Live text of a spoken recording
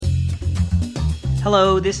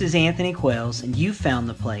Hello, this is Anthony Quells, and you found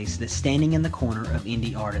the place that's standing in the corner of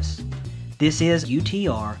indie artists. This is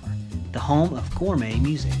UTR, the home of gourmet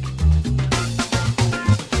music.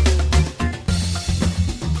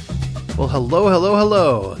 Well,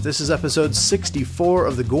 hello. This is episode 64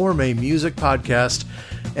 of the Gourmet Music Podcast,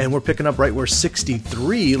 and we're picking up right where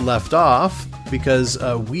 63 left off because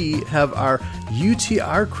we have our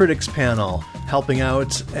UTR Critics panel helping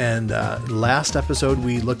out, and last episode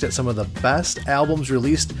we looked at some of the best albums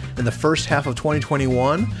released in the first half of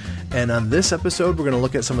 2021, and on this episode we're going to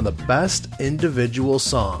look at some of the best individual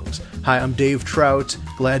songs. Hi, I'm Dave Trout,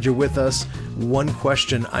 glad you're with us. One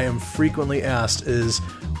question I am frequently asked is,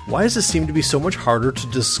 why does it seem to be so much harder to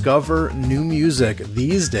discover new music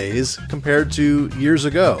these days compared to years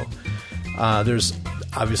ago? There's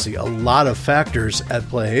obviously a lot of factors at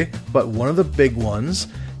play, but one of the big ones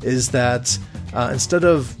is that instead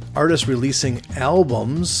of artists releasing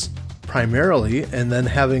albums primarily and then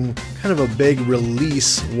having kind of a big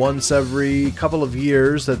release once every couple of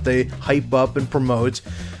years that they hype up and promote,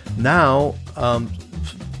 now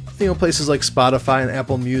places like Spotify and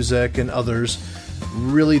Apple Music and others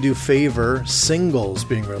really do favor singles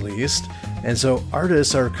being released, and so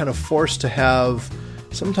artists are kind of forced to have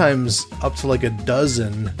sometimes up to like a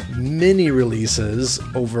dozen mini releases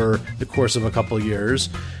over the course of a couple years.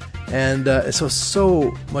 And so it's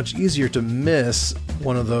so much easier to miss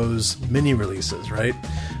one of those mini releases, right?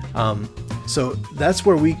 So that's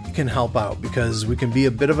where we can help out, because we can be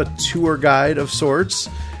a bit of a tour guide of sorts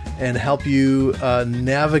and help you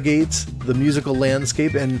navigate the musical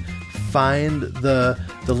landscape and find the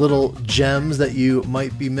little gems that you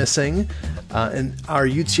might be missing. And our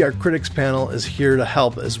UTR Critics panel is here to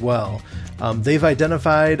help as well. They've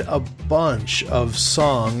identified a bunch of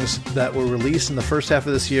songs that were released in the first half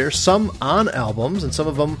of this year, some on albums, and some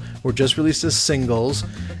of them were just released as singles,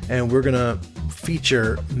 and we're going to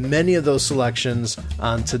feature many of those selections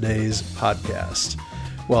on today's podcast.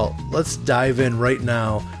 Well, let's dive in right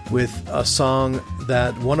now with a song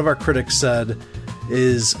that one of our critics said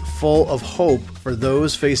is full of hope for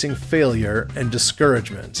those facing failure and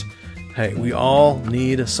discouragement. Hey, we all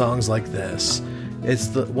need songs like this.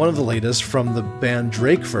 It's one of the latest from the band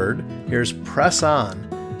Drakeford. Here's Press On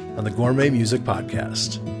the Gourmet Music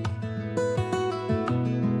Podcast.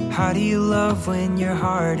 How do you love when your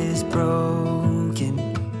heart is broken?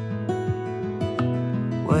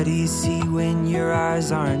 What do you see when your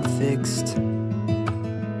eyes aren't fixed?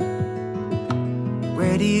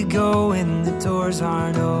 Where do you go when the doors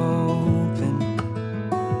aren't open?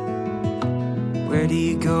 Where do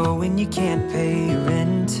you go when you can't pay your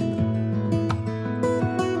rent?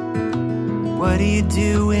 What do you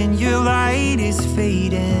do when your light is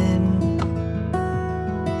fading?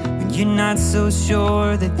 When you're not so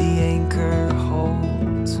sure that the anchor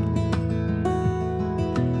holds?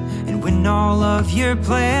 And when all of your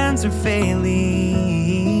plans are failing,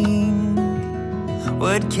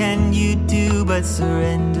 what can you do but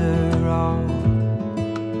surrender all?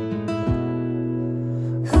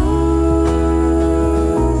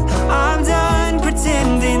 Ooh, I'm done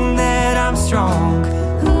pretending that I'm strong.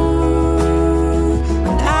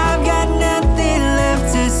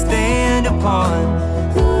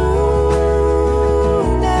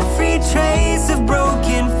 Ooh, every trace of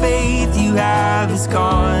broken faith you have is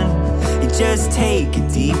gone. You just take a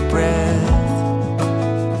deep breath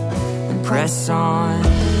and press on.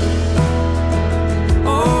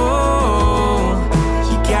 Oh,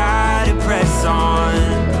 you gotta press on.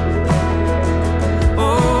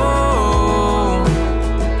 Oh,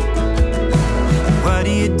 what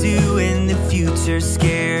do you do when the future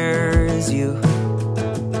scares you?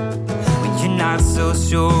 Not so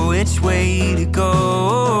sure which way to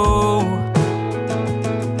go,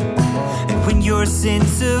 and when your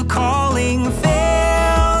sense of calling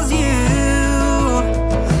fails you,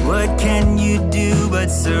 what can you do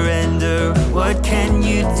but surrender? What can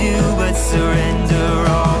you do but surrender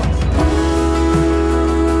all?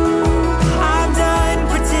 I'm done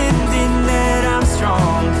pretending that I'm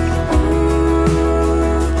strong.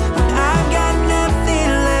 I've got nothing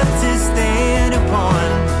left to stand upon.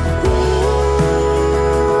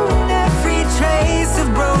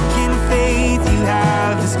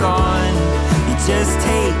 Gone. You just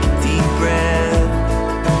take a deep breath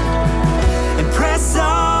and press on.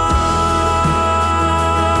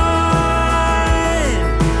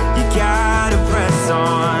 You gotta press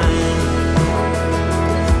on.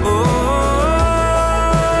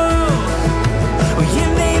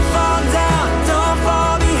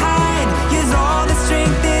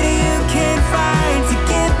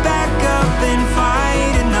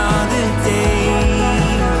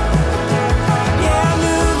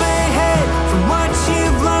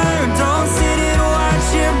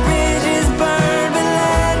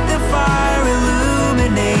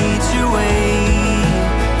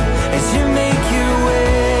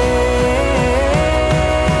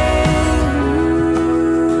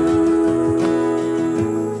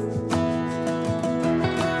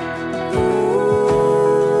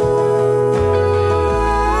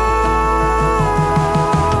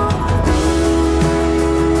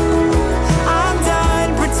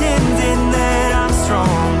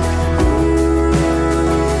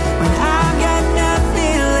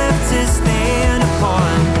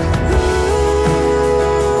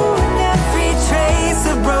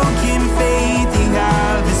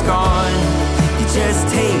 just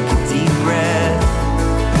take a deep breath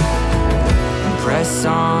and press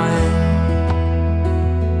on.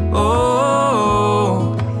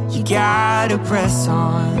 Oh, you gotta press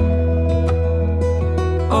on.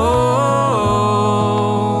 Oh,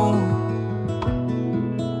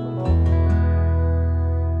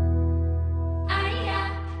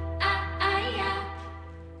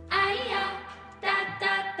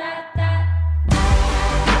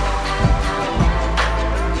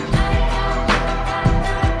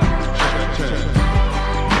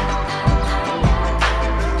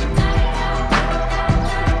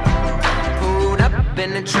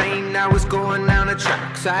 in the train, I was going down the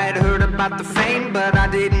tracks. I had heard about the fame, but I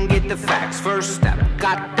didn't get the facts. First step,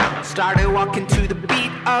 got down, started walking to the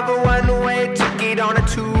beat of a one-way ticket on a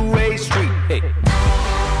two-way street. Hey.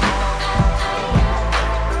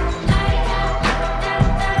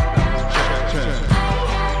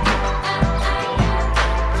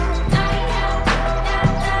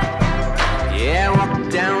 Yeah, I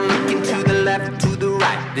walked down, looking to the left, to the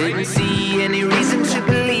right. Didn't see any reason to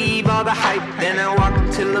believe all the hype. Then I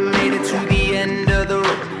walked till I made it to the end of the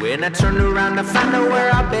road. When I turned around, I found out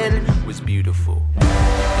where I've been was beautiful.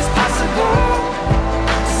 It's possible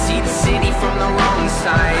to see the city from the wrong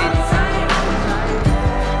side.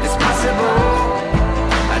 It's possible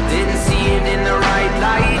I didn't see it in the right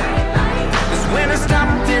light. 'Cause when I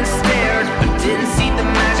stopped and stared, I didn't see the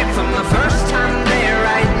magic from the first time there.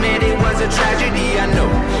 I admit it was a tragedy, I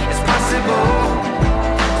know. It's possible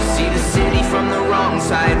to see the city from the wrong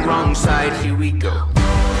side, here we go.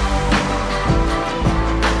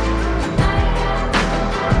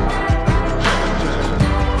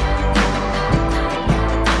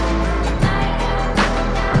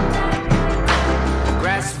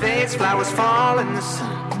 Grass fades, flowers fall in the sun.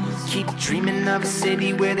 Keep dreaming of a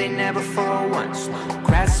city where they never fall once.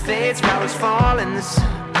 Grass fades, flowers fall in the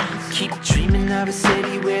sun. Keep dreaming of a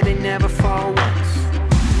city where they never fall once.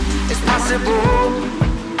 It's possible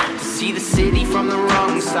to see the city from the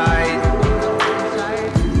wrong side.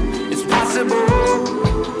 It's possible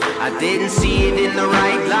I didn't see it in the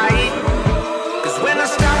right light. 'Cause when I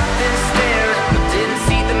stopped and stared, I didn't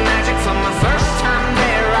see the magic from my first time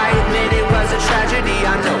there. I admit it was a tragedy,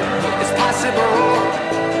 I know. It's possible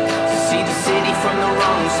to see the city from the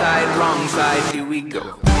wrong side, here we go.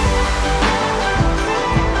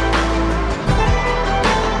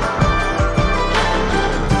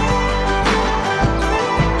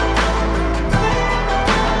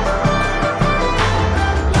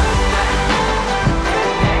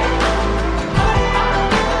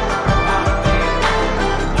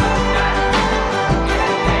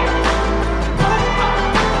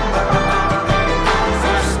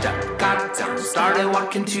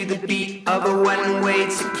 Walking to the beat of a one-way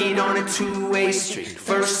ticket on a two-way street.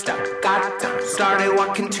 First stop, got down. Started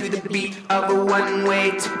walking to the beat of a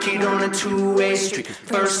one-way ticket on a two-way street.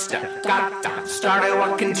 First stop, got down. Started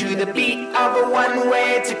walking to the beat of a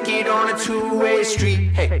one-way ticket on a two-way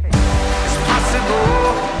street. Hey, it's possible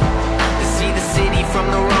to see the city from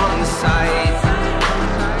the wrong side.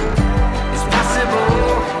 It's possible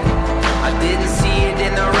I didn't see it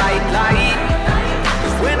in the right light.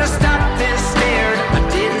 'Cause when I stopped and stared, I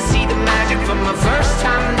didn't see the magic from my first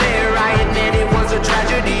time there. I admit it was a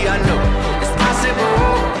tragedy, I know. It's possible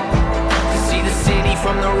to see the city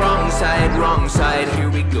from the wrong side, here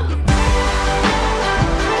we go.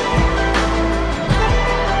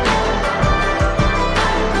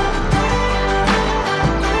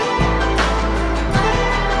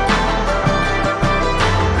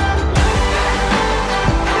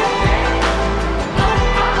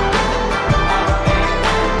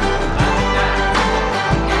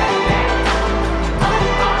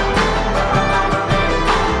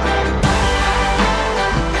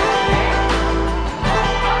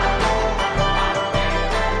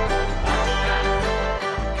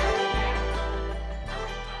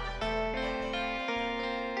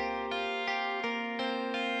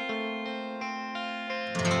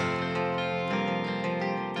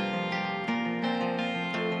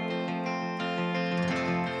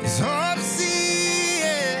 It's hard to see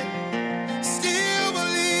it, still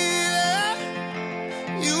believe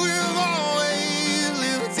it. You have always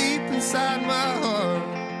lived deep inside my heart.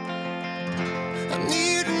 I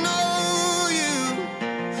need to know you,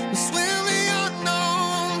 swim the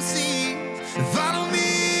unknown seas, follow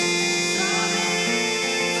me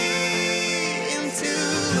into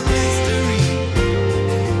the mystery.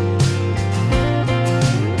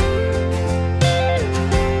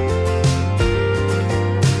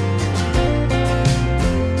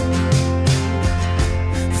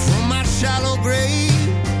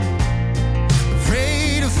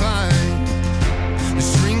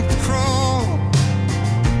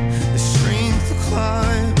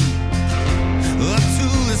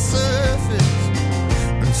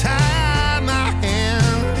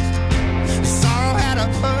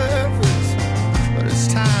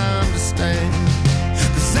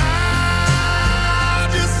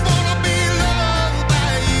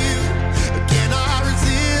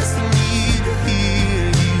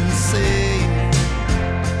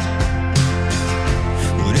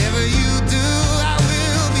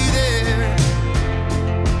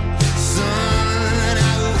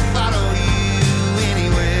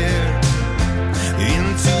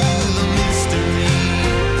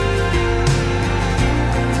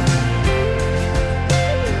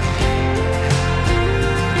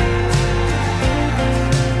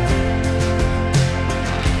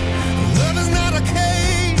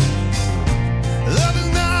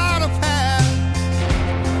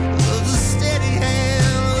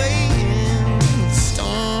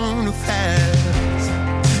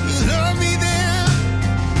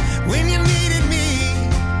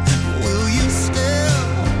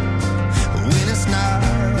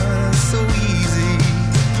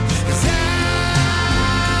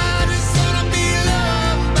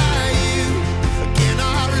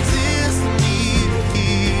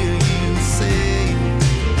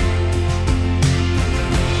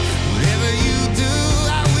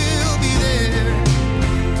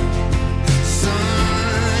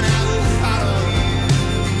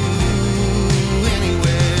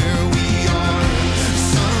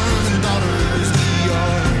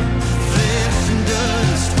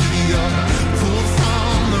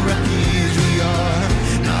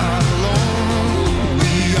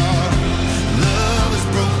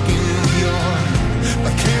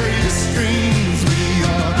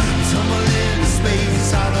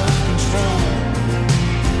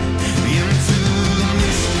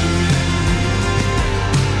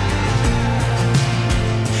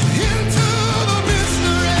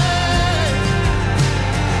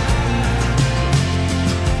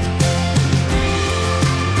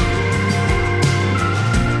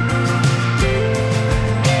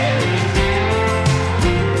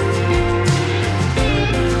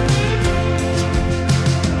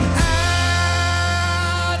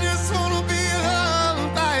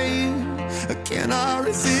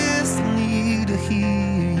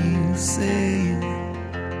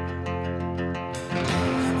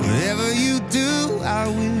 whatever you do, I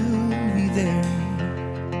will be there.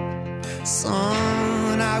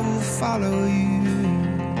 Son, I will follow you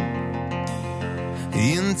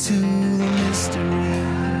into the mystery,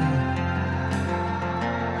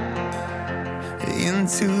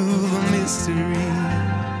 into the mystery.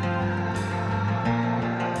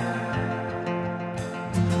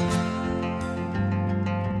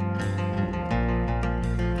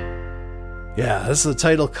 Yeah, this is the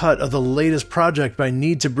title cut of the latest project by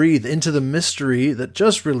Need to Breathe, Into the Mystery, that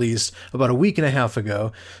just released about a week and a half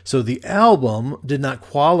ago. So the album did not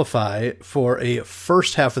qualify for a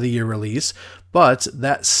first half of the year release, but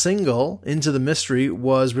that single, Into the Mystery,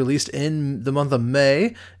 was released in the month of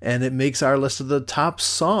May, and it makes our list of the top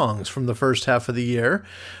songs from the first half of the year.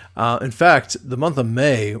 In fact, the month of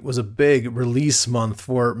May was a big release month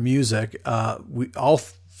for music.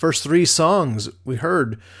 First three songs we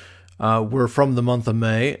heard were from the month of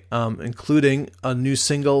May, including a new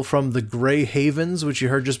single from the Grey Havens, which you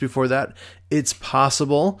heard just before that, It's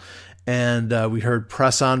Possible, and we heard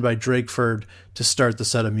Press On by Drakeford to start the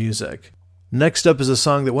set of music. Next up is a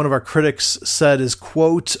song that one of our critics said is,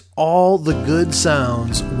 quote, all the good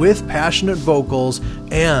sounds with passionate vocals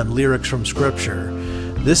and lyrics from scripture.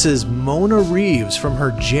 This is Mona Reeves from her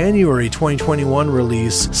January 2021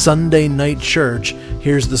 release, Sunday Night Church.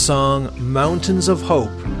 Here's the song Mountains of Hope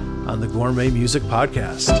on the Gourmet Music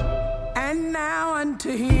Podcast. And now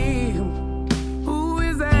unto him who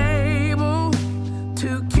is able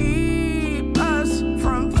to keep us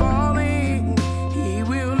from falling, he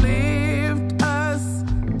will lift us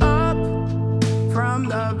up from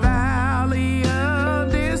the valley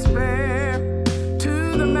of despair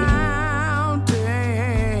to the mountains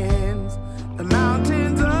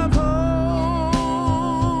of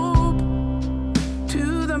hope,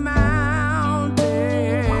 to the mountains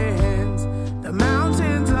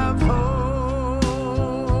of hope.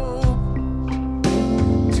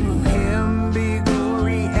 To him be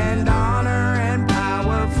glory and honor and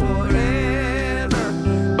power forever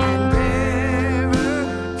and ever.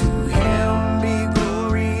 To him be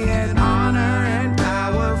glory and honor and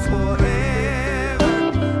power forever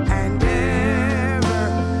and ever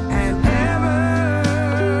and ever.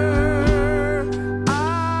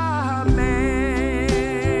 Amen.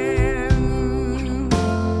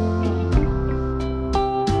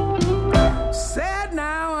 Said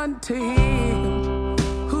now unto him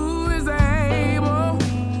who is able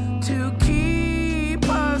to keep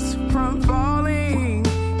us from falling,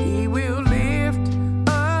 he will lift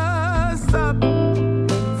us up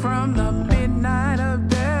from the midnight of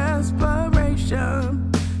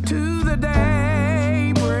desperation to the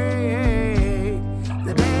daybreak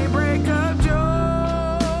of joy,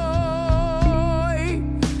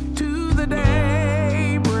 to the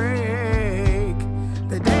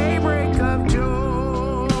daybreak of joy.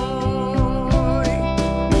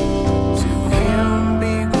 To him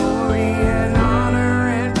be glory and honor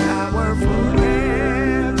and power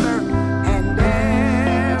forever and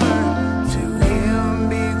ever. To him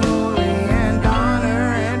be glory and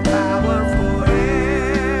honor and power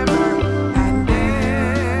forever and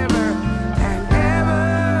ever and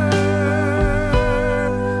ever.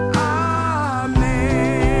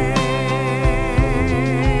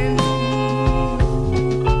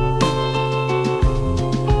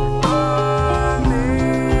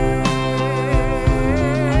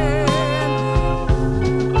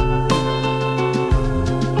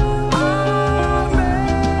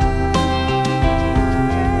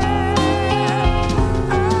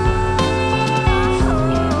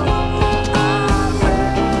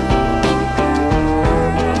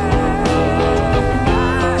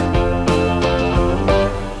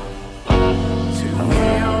 To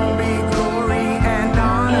him be glory and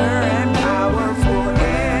honor and power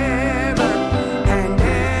forever and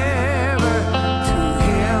ever. To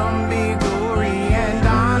him be glory and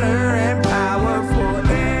honor and power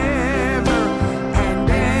forever and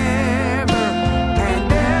ever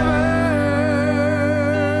and ever.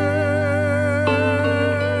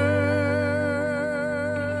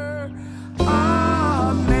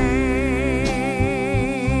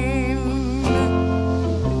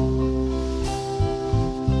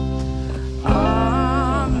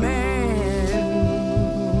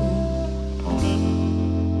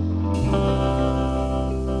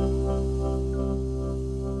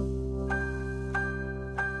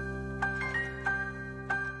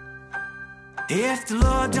 If the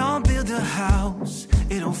Lord don't build a house,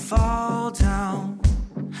 it'll fall down.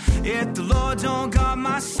 If the Lord don't guard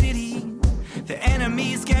my city, the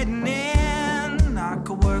enemy's getting in. I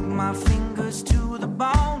could work my fingers to the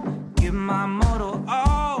bone, give my mortal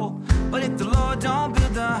all, but if the Lord don't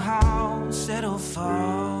build the house, it'll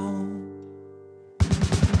fall.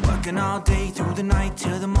 Working all day through the night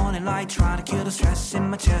till the morning light, trying to kill the stress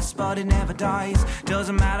in my chest, but it never dies.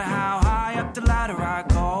 Doesn't matter how high up the ladder I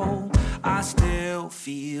go, I still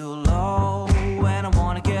feel low. And I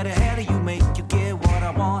wanna get ahead of you, make you get what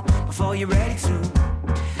I want before you're ready to.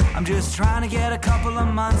 I'm just trying to get a couple of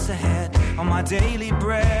months ahead. On my daily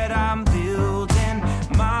bread, I'm building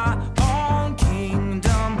my own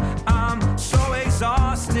kingdom. I'm so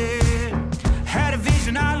exhausted. Had a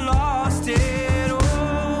vision, I lost it.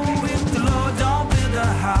 Oh, if the Lord don't build a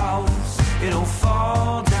house, it'll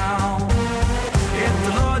fall down. If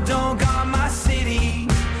the Lord don't guard my city,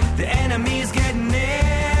 the enemy's getting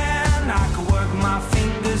in. I could work my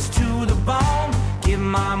fingers to the bone, give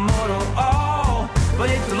my mortal all, but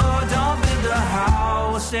if the Lord don't build a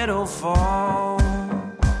house, it'll fall.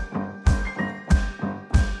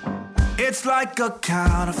 It's like a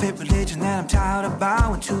counterfeit religion that I'm tired of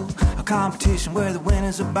bowing to. A competition where the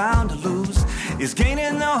winners are bound to lose. Is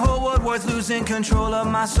gaining the whole world worth losing control of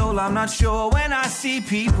my soul? I'm not sure when I see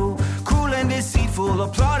people cruel and deceitful,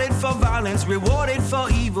 applauded for violence, rewarded for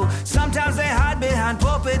evil. Sometimes they hide behind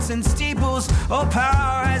pulpits and steeples. Oh,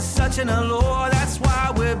 power has such an allure. That's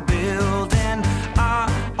why we're building our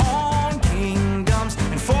own kingdoms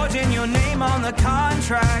and forging your name on the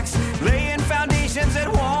contracts, laying foundations that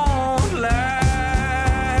won't last.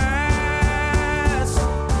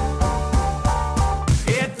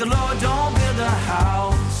 If the Lord don't build a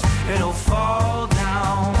house, it'll fall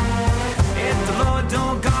down. If the Lord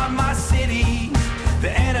don't guard my city,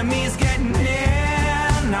 the enemy's getting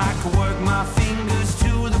in. I could work my fingers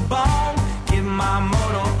to the bone, give my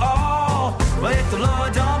mortal all, but if the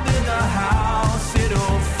Lord don't build a house,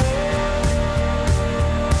 it'll fall.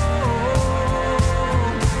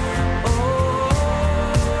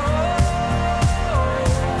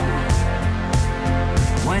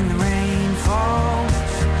 When the rain falls,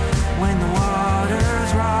 when the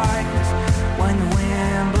waters rise, when the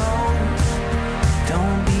wind blows,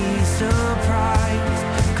 don't be surprised.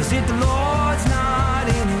 'Cause if the Lord's not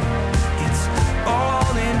in it, it's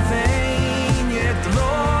all in vain. Yeah, if the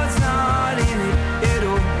Lord's not in it,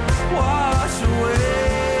 it'll wash away.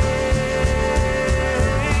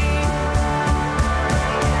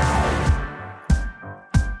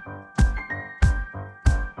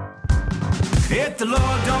 If the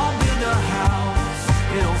Lord don't build a house,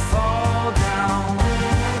 it'll fall down.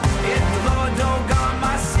 If the Lord don't guard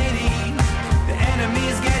my city, the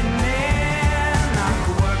enemy's getting in. I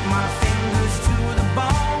could work my fingers to the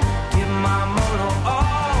bone, give my mortal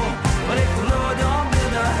all, but if the Lord don't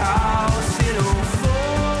build a house, it'll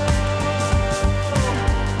fall.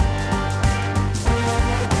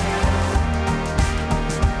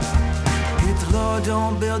 If the Lord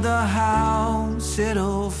don't build a house,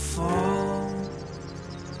 it'll fall.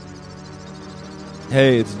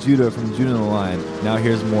 Hey, it's Judah from Judah and the Line. Now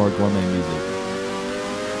here's more gourmet music.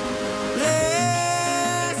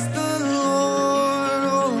 Bless the Lord,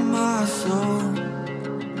 oh my soul.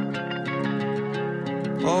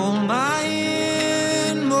 All my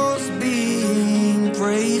inmost being,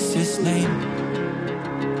 praise His name.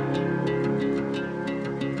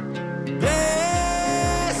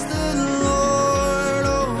 Bless the Lord,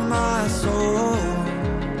 oh my soul,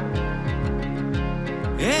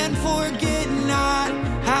 and forget not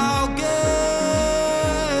how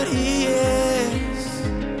good He is.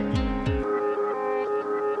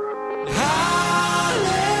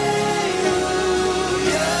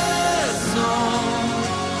 Hallelujah, song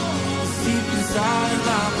deep inside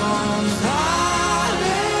my bones. Hallelujah,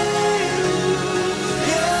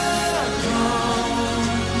 comes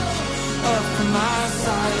up from my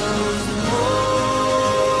silos. Oh,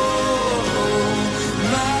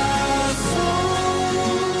 my soul,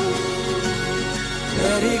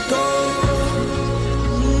 let it go.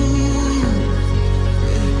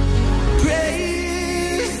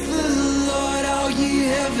 Praise the Lord, all ye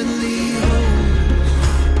heavenly hosts.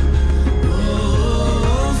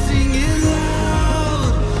 Oh, sing it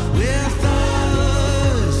loud with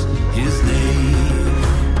us, His name.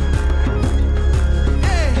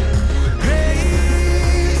 Hey,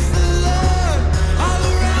 praise the Lord all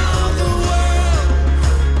around the world.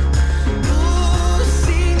 Oh,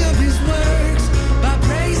 sing of His works by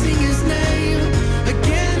praising His name.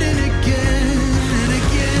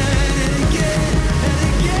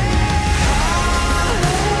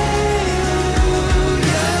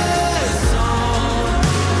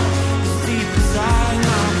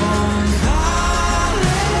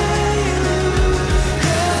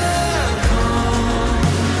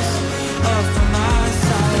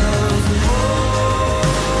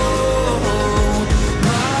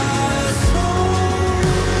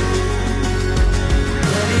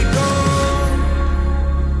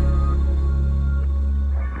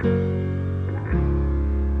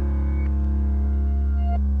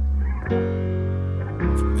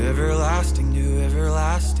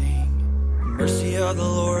 of the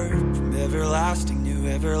Lord from everlasting to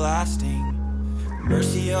everlasting. The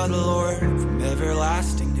mercy of the Lord from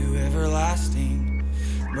everlasting to everlasting.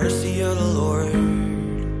 The mercy of the Lord.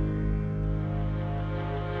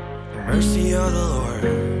 The mercy of the Lord.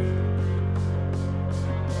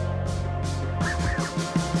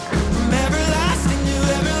 From everlasting to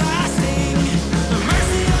everlasting. The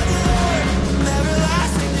mercy of the Lord from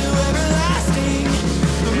everlasting to everlasting.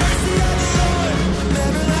 The mercy of the Lord from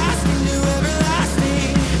everlasting to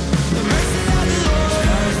everlasting. The mercy of the Lord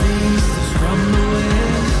stars the east is from the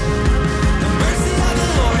west. The mercy of the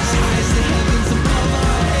Lord shines the heavens above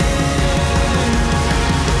our heads.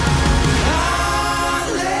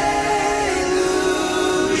 Hallelujah.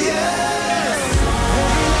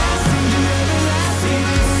 Everlasting to everlasting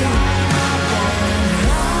inside my bones.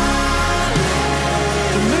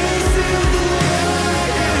 The mercy of the Lord is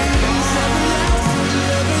everlasting to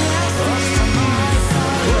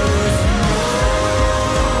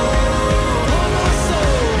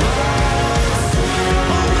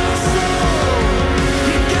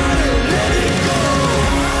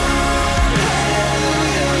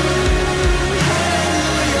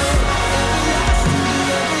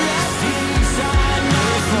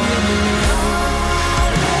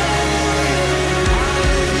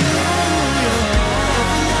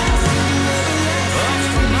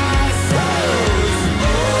to my soul. Oh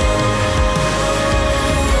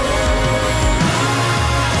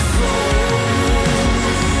my soul, you gotta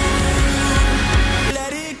let it go. Inside my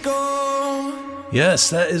let it go. Yes,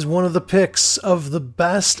 that is one of the picks of the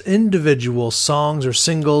best individual songs or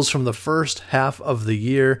singles from the first half of the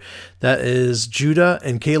year. That is Judah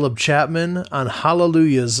and Caleb Chapman on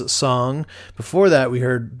Hallelujah's song. Before that, we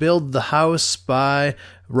heard Build the House by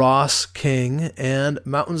Ross King and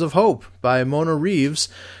Mountains of Hope by Mona Reeves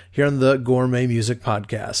here on the Gourmet Music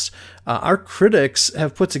Podcast. Our critics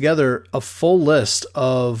have put together a full list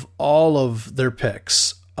of all of their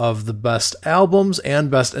picks of the best albums and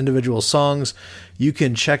best individual songs. You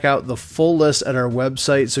can check out the full list at our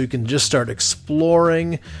website so you can just start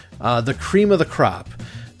exploring the cream of the crop.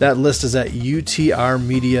 That list is at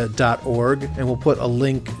utrmedia.org, and we'll put a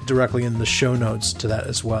link directly in the show notes to that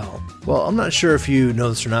as well. Well, I'm not sure if you know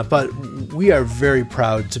this or not, but we are very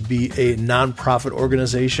proud to be a nonprofit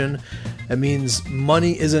organization. That means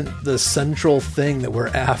money isn't the central thing that we're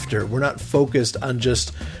after. We're not focused on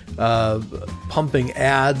just pumping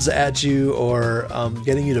ads at you or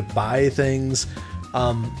getting you to buy things.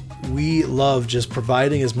 We love just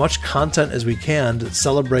providing as much content as we can that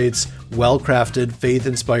celebrates well-crafted,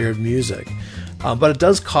 faith-inspired music. But it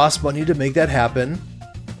does cost money to make that happen.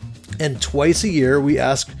 And twice a year, we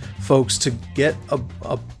ask folks to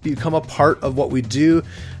become a part of what we do.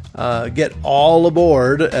 Get all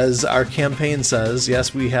aboard, as our campaign says.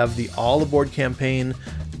 Yes, we have the All Aboard campaign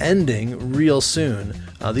ending real soon.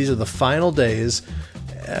 These are the final days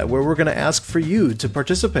where we're going to ask for you to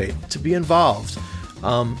participate, to be involved.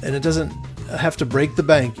 And it doesn't have to break the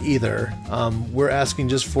bank either. We're asking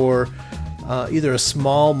just for either a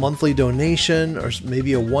small monthly donation or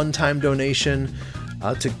maybe a one-time donation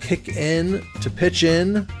to kick in, to pitch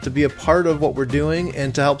in, to be a part of what we're doing,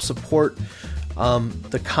 and to help support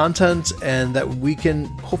the content, and that we can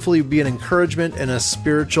hopefully be an encouragement and a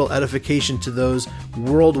spiritual edification to those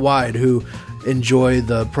worldwide who enjoy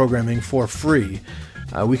the programming for free.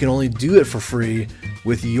 We can only do it for free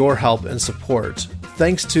with your help and support.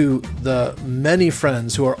 Thanks to the many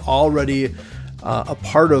friends who are already a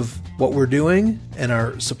part of what we're doing and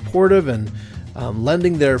are supportive and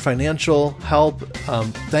lending their financial help.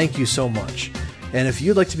 Thank you so much. And if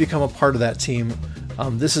you'd like to become a part of that team,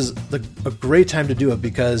 this is a great time to do it,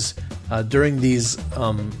 because during these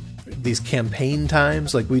campaign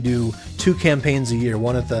times, like we do 2 campaigns a year,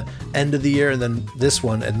 one at the end of the year and then this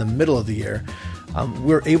one in the middle of the year,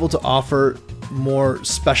 we're able to offer more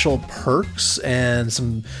special perks and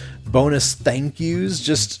some bonus thank yous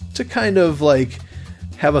just to kind of like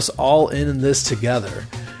have us all in this together.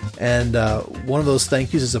 And one of those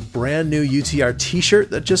thank yous is a brand new UTR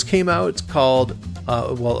t-shirt that just came out. It's called,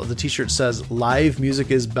 the t-shirt says "Live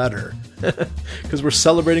Music is Better," because we're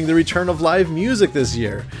celebrating the return of live music this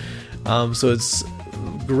year. So it's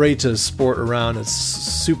great to sport around. It's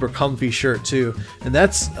super comfy shirt too. And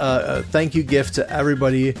that's a thank you gift to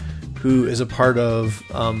everybody who is a part of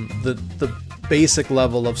the basic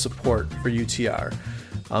level of support for UTR.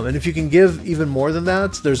 And if you can give even more than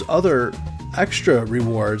that, there's other extra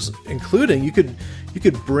rewards, including you could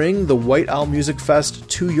bring the White Owl Music Fest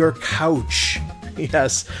to your couch.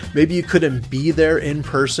 Yes, maybe you couldn't be there in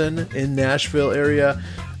person in Nashville area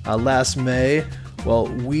last May. Well,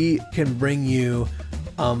 we can bring you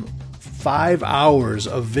 5 hours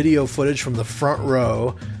of video footage from the front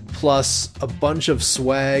row, plus a bunch of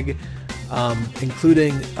swag,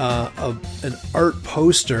 including an art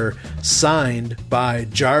poster signed by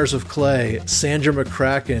Jars of Clay, Sandra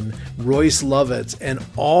McCracken, Royce Lovett, and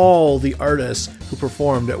all the artists who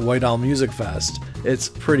performed at White Owl Music Fest. It's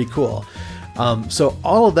pretty cool. So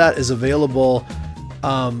all of that is available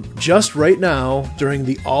just right now during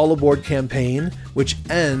the All Aboard campaign, which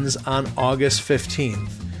ends on August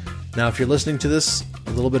 15th. Now, if you're listening to this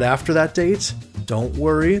a little bit after that date, don't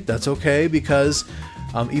worry, that's okay, because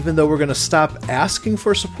even though we're going to stop asking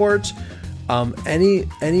for support,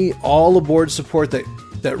 any All Aboard support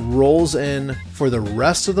that rolls in for the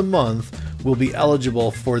rest of the month will be eligible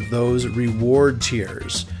for those reward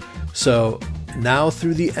tiers. So now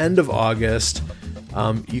through the end of August,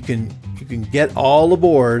 you can get All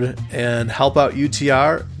Aboard and help out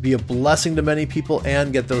UTR, be a blessing to many people,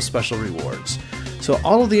 and get those special rewards. So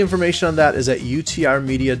all of the information on that is at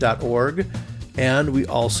utrmedia.org, and we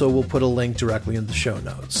also will put a link directly in the show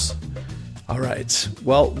notes. All right,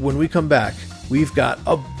 well, when we come back, we've got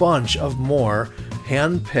a bunch of more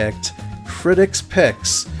hand-picked critics'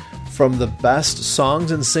 picks from the best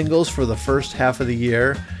songs and singles for the first half of the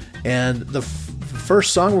year. And the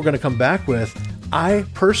first song we're going to come back with, I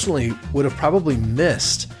personally would have probably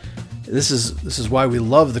missed. This is why we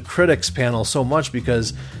love the critics panel so much,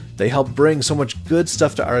 because they help bring so much good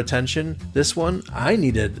stuff to our attention. This one, I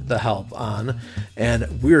needed the help on,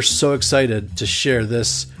 and we're so excited to share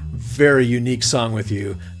this very unique song with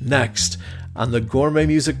you next on the Gourmet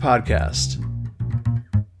Music Podcast.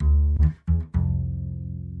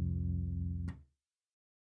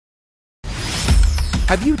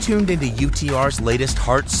 Have you tuned into UTR's latest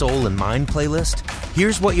Heart, Soul, and Mind playlist?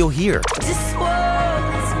 Here's what you'll hear. This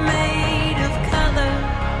world is made of color.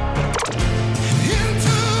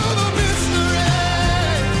 Into the mystery.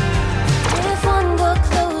 If one door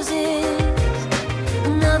closes,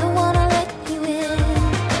 another one will let you in.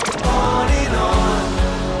 On and on,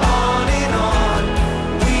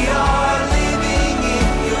 we are living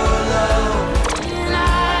in your love. And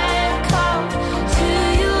I come to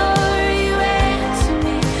you, Lord,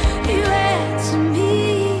 you answer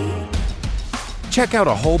me. Check out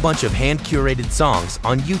a whole bunch of hand-curated songs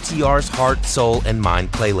on UTR's Heart, Soul, and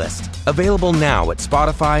Mind playlist. Available now at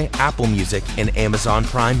Spotify, Apple Music, and Amazon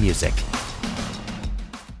Prime Music.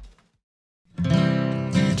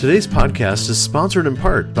 Today's podcast is sponsored in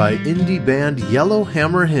part by indie band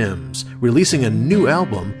Yellowhammer Hymns, releasing a new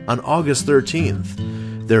album on August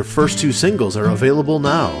 13th. Their first 2 singles are available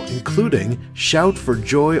now, including Shout for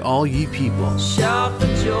Joy All Ye People. Shout for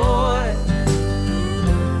joy,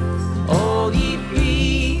 all ye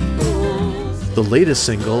peoples. The latest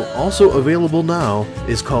single, also available now,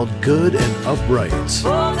 is called Good and Upright.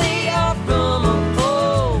 For they are from of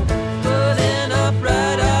old. Good and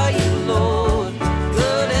upright are you, Lord.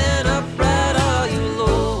 Good and upright are you,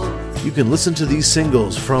 Lord. You can listen to these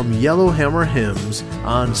singles from Yellowhammer Hymns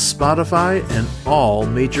on Spotify and all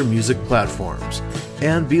major music platforms.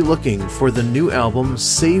 And be looking for the new album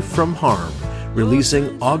Safe from Harm,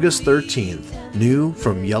 releasing August 13th, new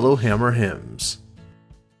from Yellowhammer Hymns.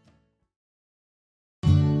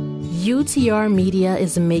 UTR Media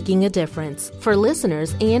is making a difference for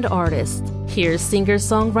listeners and artists. Here's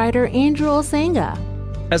singer-songwriter Andrew Osenga.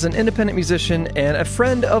 As an independent musician and a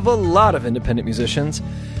friend of a lot of independent musicians,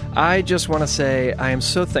 I just want to say I am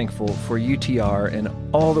so thankful for UTR and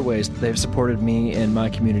all the ways that they've supported me and my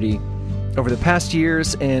community over the past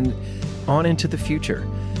years and on into the future.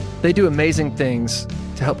 They do amazing things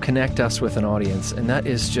to help connect us with an audience, and that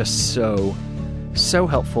is just so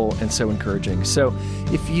helpful and so encouraging. So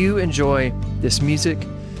if you enjoy this music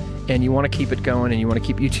and you want to keep it going and you want to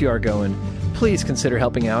keep UTR going, please consider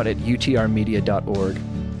helping out at utrmedia.org.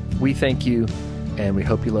 We thank you, and we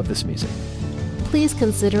hope you love this music. Please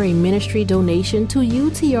consider a ministry donation to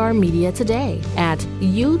UTR Media today at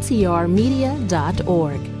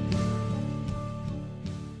utrmedia.org.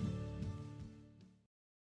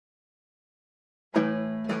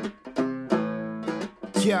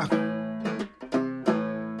 Yeah.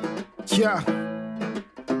 Yeah.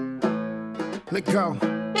 Let go.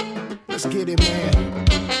 Let's get it, man.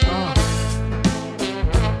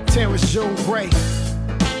 Terrence Joe Ray.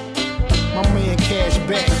 My man Cash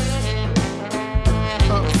Back.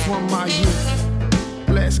 Up from my youth.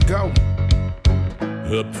 Let's go.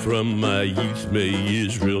 Up from my youth, may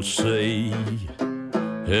Israel say,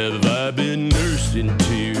 have I been nursed in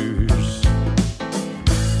tears?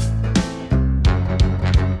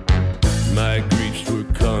 My griefs were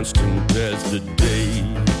constant as the day,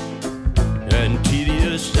 and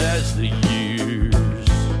tedious as the years.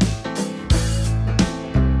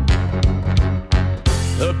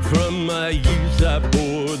 from my youth I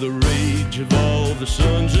bore the rage of all the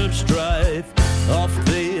sons of strife. Oft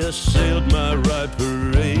they assailed my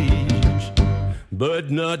riper age,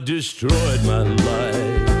 but not destroyed my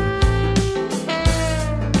life.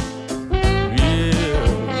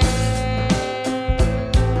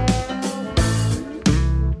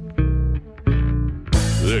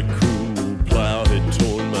 The cruel plow had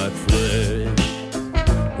torn my flesh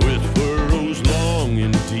with furrows long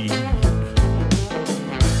and deep.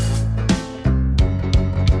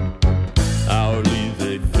 Hourly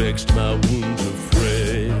they vexed my wounds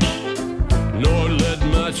afresh, nor let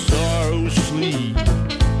my sorrow sleep.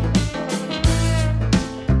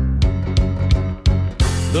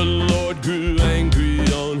 The Lord grew angry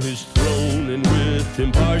on his throne, and with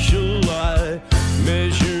impartial eye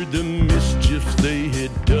measured the mischiefs they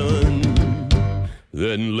had done,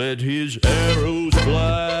 then let his arrows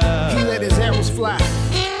fly. He let his arrows fly.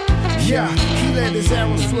 Yeah, he let his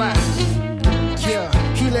arrows fly. Yeah,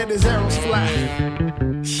 he let his arrows fly.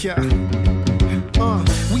 Yeah.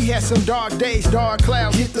 We had some dark days, dark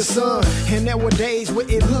clouds hit the sun, and there were days where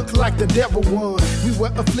it looked like the devil won. We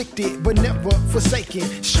were afflicted but never forsaken,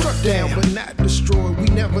 struck down but not destroyed. We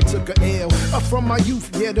never took a L. Up from my youth,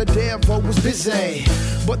 yeah, the devil was busy,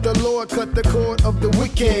 but the Lord cut the cord of the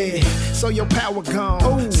wicked. So your power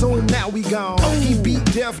gone, soon now we gone. He beat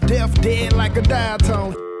death dead like a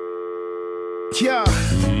diatom. Yeah.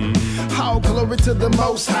 All glory to the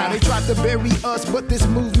Most High. They tried to bury us, but this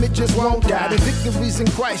movement just won't die. The victory's in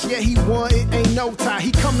Christ, yeah, he won, it ain't no tie.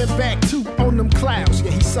 He coming back too on them clouds,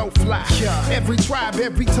 yeah, he's so fly. Every tribe,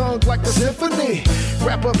 every tongue like the symphony.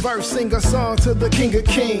 Rap a verse, sing a song to the King of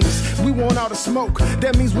Kings. We want all the smoke,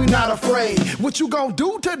 that means we not afraid. What you gonna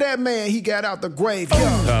do to that man? He got out the grave,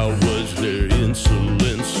 yeah. How was their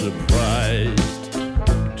insolence surprised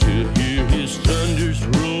to hear his thunders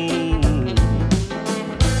roll,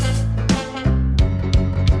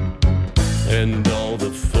 and all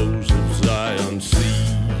the foes of Zion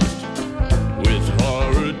seized with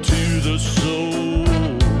horror to the soul.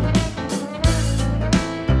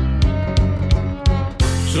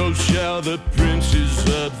 So shall the princes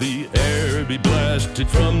of the air be blasted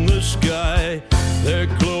from the sky, their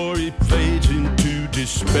glory fades into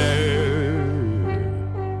despair,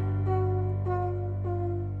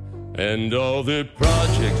 and all their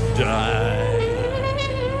projects die.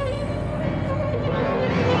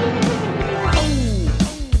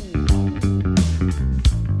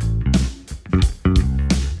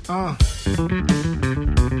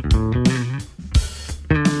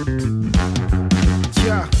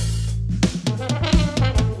 Yeah.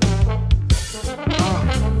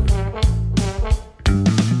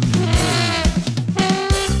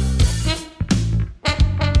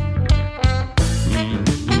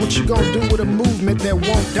 What you gonna do with a movement that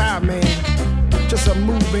won't die, man? Just a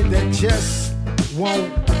movement that just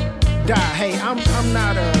won't die. Hey, I'm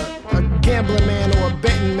not a gambling man or a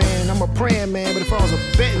betting man. I'm a praying man, but if I was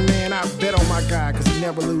a betting man, I'd bet on my guy, cause he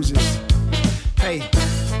never loses. Hey,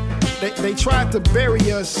 they tried to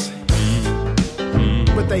bury us,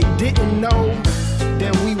 but they didn't know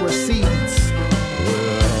that we were seeds.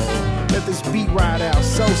 Let this beat ride out.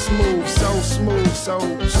 So smooth, so smooth, so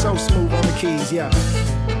smooth on the keys, yeah.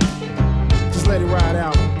 Just let it ride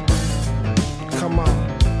out. Come on,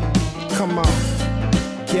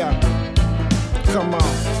 yeah. Come on.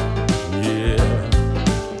 Yeah.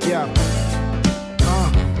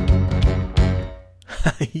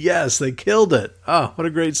 Yes, they killed it. Oh, what a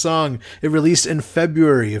great song. It released in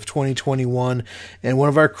February of 2021, and one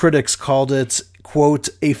of our critics called it, quote,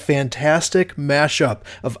 a fantastic mashup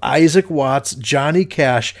of Isaac Watts, Johnny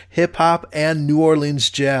Cash, hip-hop, and New Orleans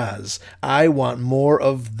jazz. I want more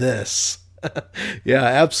of this. Yeah,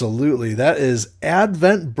 absolutely. That is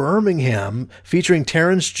Advent Birmingham featuring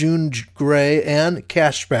Terrence June Gray and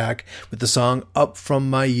Cashback with the song Up From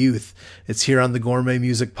My Youth. It's here on the Gourmet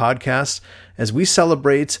Music Podcast as we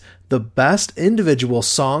celebrate the best individual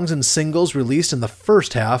songs and singles released in the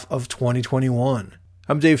first half of 2021.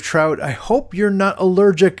 I'm Dave Trout. I hope you're not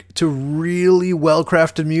allergic to really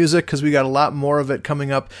well-crafted music, because we got a lot more of it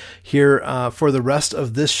coming up here for the rest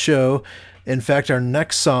of this show. In fact, our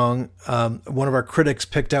next song, one of our critics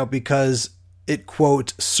picked out because it,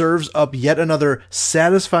 quote, serves up yet another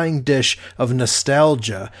satisfying dish of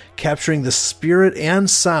nostalgia, capturing the spirit and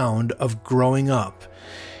sound of growing up.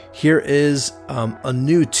 Here is a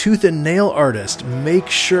new Tooth and Nail artist, Make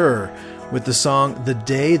Sure, with the song The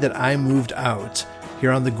Day That I Moved Out,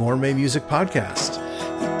 here on the Gourmet Music Podcast.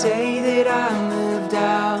 The day that I moved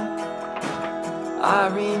out, I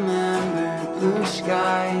remember blue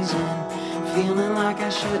skies and feeling like I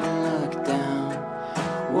shouldn't look down.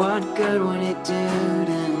 What good would it do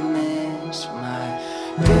to miss my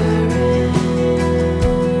parents?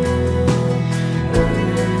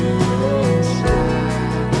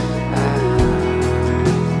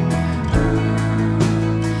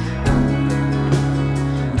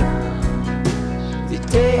 The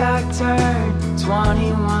day I turned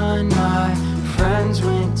 21, my friends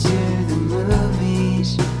went to the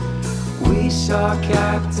movies. We saw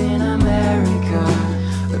Captain America,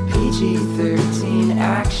 a PG-13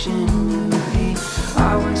 action movie.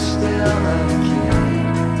 I was still a kid.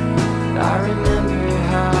 I remember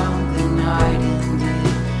how the night ended.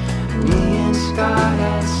 Me and Scott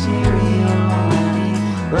had cereal and he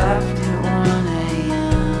left at 1 a.m.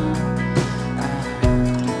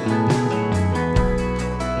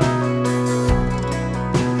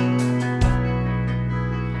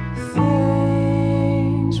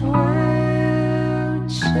 Things will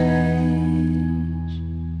change,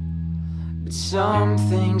 but some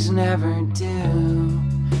things never do.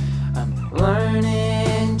 I'm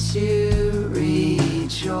learning to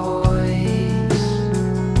rejoice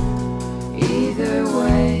either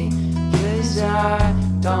way, 'cause I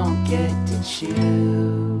don't get to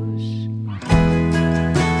choose.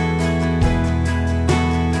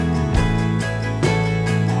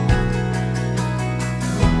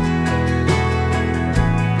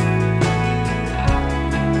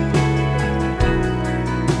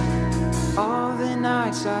 All the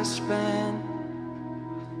nights I spent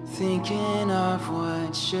thinking of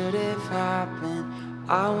what should have happened,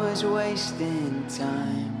 I was wasting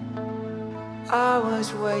time. I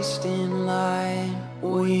was wasting light.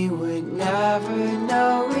 We would never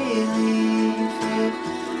know relief if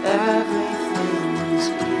everything was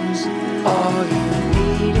easy. All you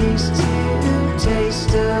need is to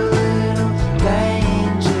taste a little pain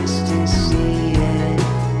just to see it.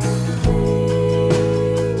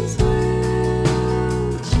 Things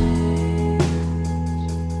will change,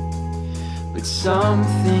 but some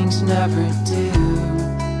things never do.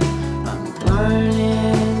 I'm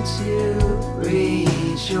learning to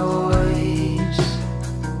rejoice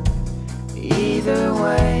either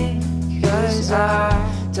way, 'cause I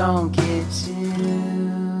don't get to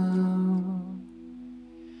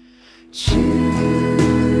choose.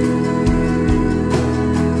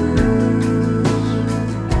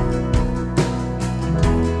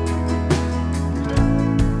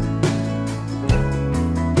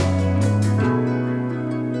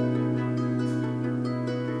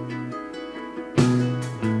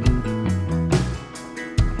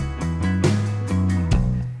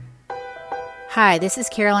 Hi, this is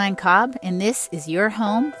Caroline Cobb, and this is your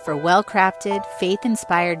home for well-crafted,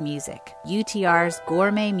 faith-inspired music, UTR's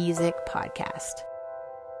Gourmet Music Podcast.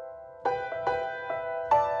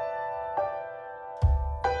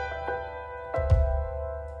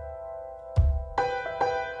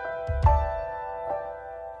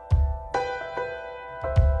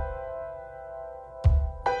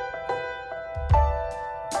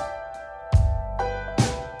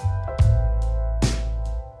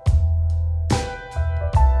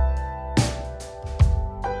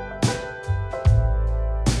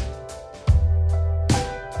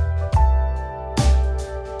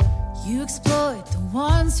 You exploit the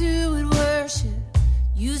ones who would worship,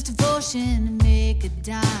 use devotion to make a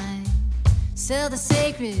dime, sell the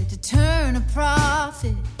sacred to turn a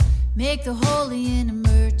profit, make the holy into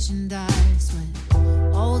merchandise.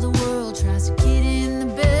 When all the world tries to get in the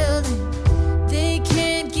building, they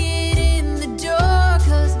can't get in the door,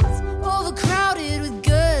 'cause it's overcrowded with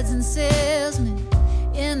goods and salesmen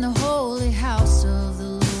in the holy house of the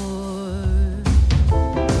Lord.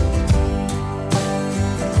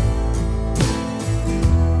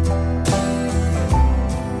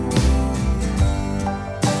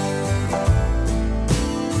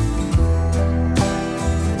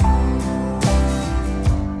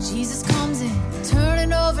 Jesus comes in,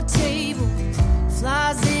 turning over tables,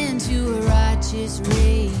 flies into a righteous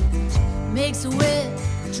rage, makes a whip,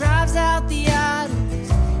 drives out the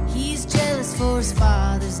idols. He's jealous for his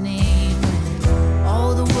Father's name. When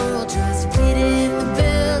all the world tries to get in the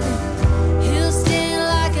building, he'll stand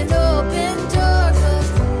like an open door, 'cause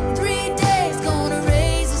 3 days gonna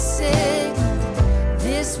raise a sick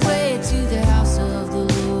this way to the house of the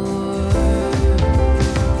Lord.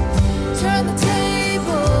 Turn the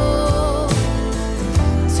table,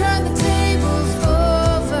 turn the tables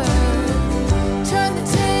over, turn the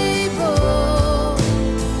tables,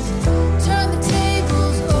 turn the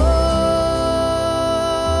tables over.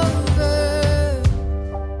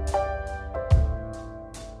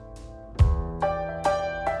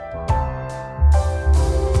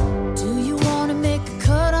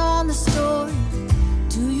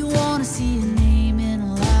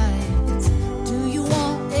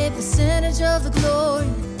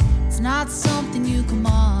 not something you can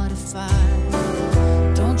modify.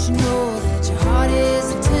 Don't you know that your heart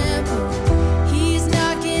is a temple? He's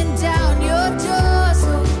knocking down your door,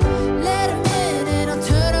 so let him in and I'll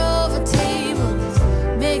turn over tables.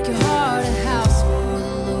 Make your heart a house for the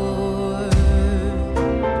Lord.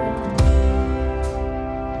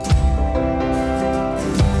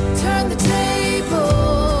 Turn the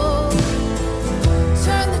table,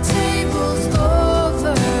 turn the tables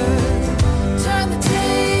over. Turn the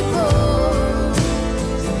tables,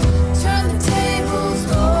 turn the tables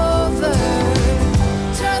over.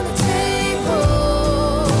 Turn the tables,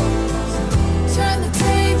 turn the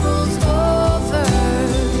tables over.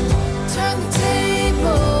 Turn the tables,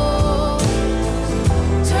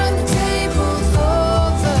 turn the tables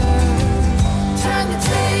over. Turn the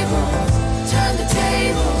tables, turn the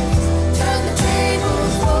tables, turn the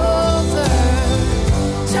tables over.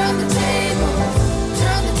 Turn the tables,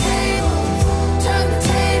 turn the tables, turn the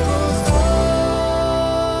tables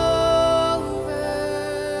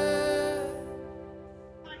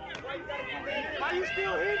Are you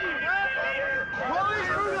still here?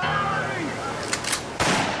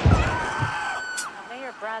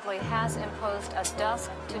 Mayor Bradley has imposed a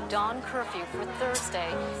dusk to dawn curfew for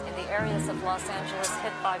Thursday in the areas of Los Angeles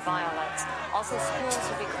hit by violence. Also, schools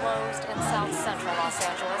will be closed in South Central Los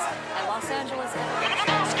Angeles and Los Angeles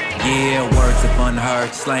International. Yeah, words of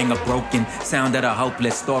unheard, slang of broken, sound of the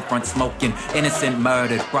hopeless, storefront smoking, innocent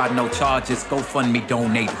murdered, brought no charges, GoFundMe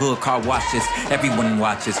donate, hood car washes, everyone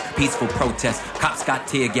watches, peaceful protest, cops got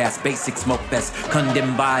tear gas, basic smoke fest,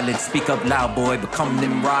 condemn violence, speak up loud boy, become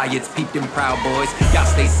them riots, peep them proud boys, y'all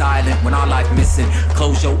stay silent when our life missing,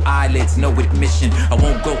 close your eyelids, no admission, I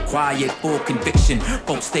won't go quiet, full conviction,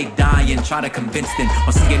 folks stay dying, try to convince them,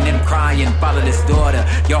 I'm seeing them crying, follow this daughter,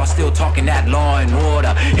 y'all still talking that law and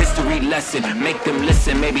order, history lesson, make them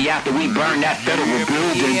listen, maybe after we burn that federal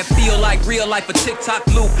building. Yeah, feel like real life a TikTok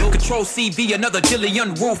loop, control CV, another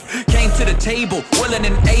Jillian Roof, came to the table, willing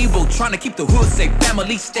and able, trying to keep the hood safe,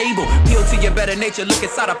 family stable, appeal to your better nature, look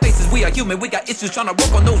inside our faces, we are human, we got issues, trying to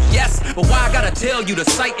work on those, yes, but why I gotta tell you the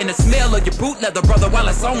sight and the smell of your boot leather, brother, while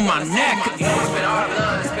it's on my neck. You know, it's been our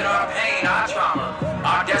blood, it's been our pain, our trauma,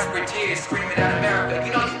 our desperate tears screaming at America,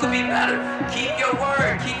 you know, you could be better, keep your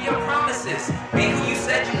word, keep your promises, be who you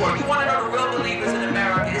said you were. You want to know the real believers in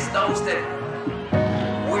America? It's those that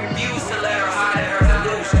refuse to let her hide her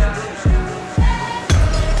delusions.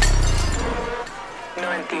 No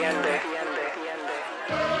entiende.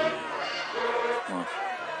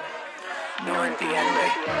 No entiende.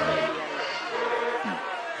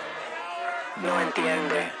 No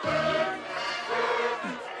entiende.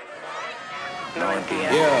 No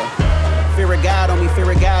entiende. Yeah. Fear of God on me, fear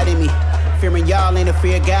of God in me. Fearing y'all ain't a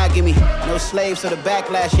fear God give me. No slaves to the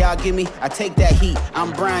backlash y'all give me. I take that heat,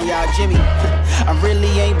 I'm Brian, y'all Jimmy. I really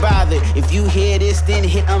ain't bothered. If you hear this, then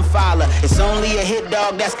hit unfollow. It's only a hit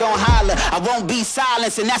dog that's gon' holler. I won't be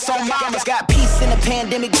silenced, and that's on mama's. Got peace in a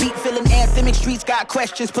pandemic beat, feeling anthemic. Streets got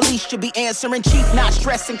questions, police should be answering. Chief not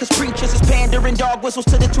stressing, cause preachers is pandering. Dog whistles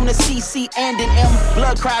to the tune of CC and an M.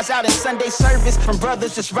 Blood cries out in Sunday service from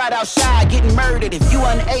brothers just right outside getting murdered. If you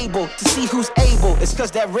unable to see who's able, it's cause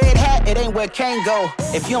that red hat, it ain't where Cain go.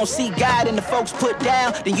 If you don't see God and the folks put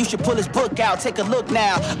down, then you should pull his book out. Take a look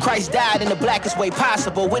now. Christ died in the blackest way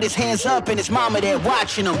possible, with his hands up and his mama there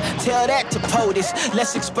watching him. Tell that to POTUS,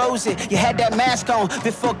 let's expose it. You had that mask on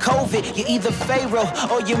before COVID. You're either Pharaoh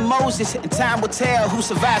or you're Moses, and time will tell who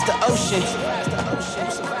survives the ocean.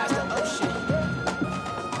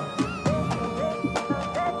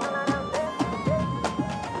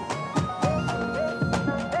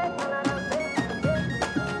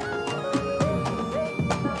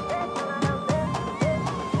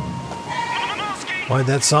 Why did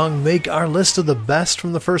that song make our list of the best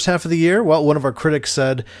from the first half of the year? Well, one of our critics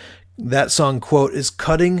said that song, quote, is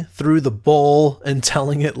cutting through the bowl and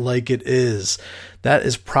telling it like it is. That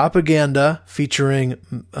is Propaganda featuring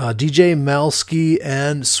DJ Malski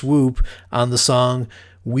and Swoop on the song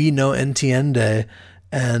We No Entiende.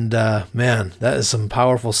 And man, that is some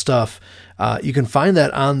powerful stuff. You can find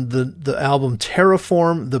that on the album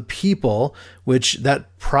Terraform the People, which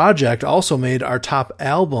that project also made our top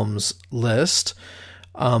albums list.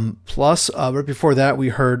 Plus, right before that, we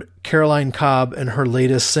heard Caroline Cobb and her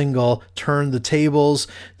latest single, Turn the Tables,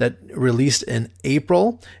 that released in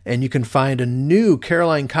April. And you can find a new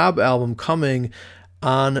Caroline Cobb album coming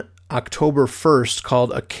on October 1st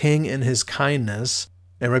called A King and His Kindness.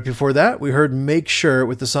 And right before that, we heard Make Sure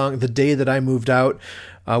with the song The Day That I Moved Out,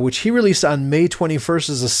 which he released on May 21st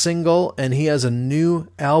as a single, and he has a new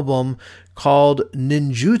album called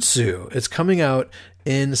Ninjutsu. It's coming out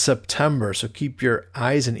in September, so keep your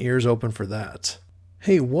eyes and ears open for that.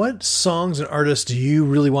 Hey, what songs and artists do you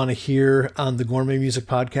really want to hear on the Gourmet Music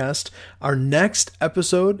Podcast? Our next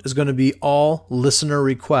episode is going to be all listener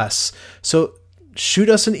requests. So shoot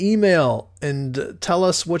us an email and tell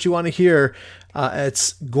us what you want to hear.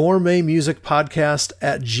 It's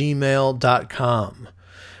gourmetmusicpodcast@gmail.com.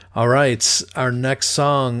 All right. Our next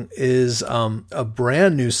song is a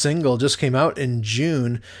brand new single, just came out in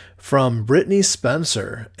June, from Brittney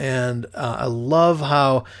Spencer. And I love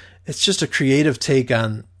how it's just a creative take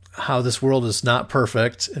on how this world is not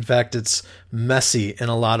perfect. In fact, it's messy in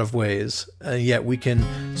a lot of ways. And yet we can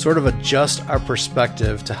sort of adjust our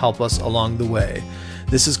perspective to help us along the way.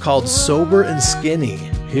 This is called Sober and Skinny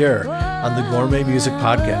here on the Gourmet Music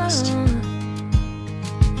Podcast.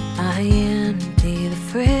 I empty the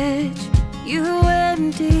fridge, you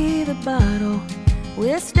empty the bottle.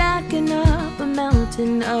 We're stacking up a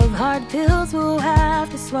mountain of hard pills we'll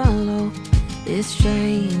have to swallow. It's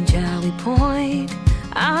strange how we point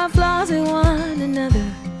our flaws at one another.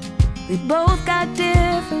 We both got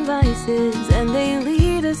different vices and they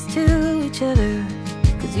lead us to each other.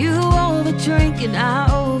 'Cause you overdrink and I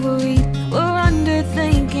overeat. We're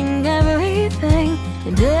underthinking everything,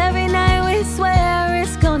 and every night we swear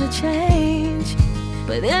it's gonna change.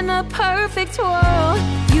 But in a perfect world,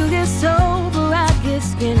 you get sober, I get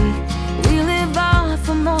skinny. We live off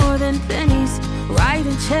for more than pennies,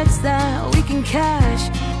 writing checks that we can cash,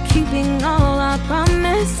 keeping all our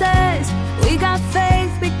promises. We got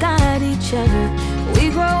faith, we got each other. We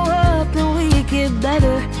grow up and we get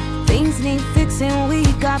better. Things need fixing, we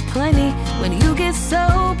got plenty. When you get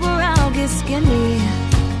sober, I'll get skinny.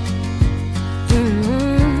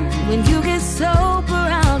 When you get sober,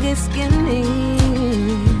 I'll get skinny.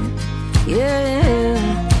 Yeah.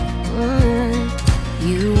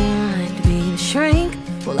 You want me to shrink?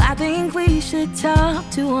 Well, I think we should talk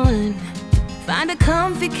to one. Find a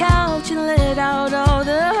comfy couch and let out all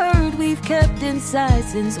the hurt we've kept inside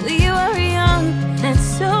since we were young and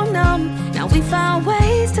so numb. Now we found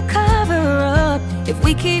ways to cover up. If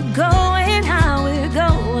we keep going how we're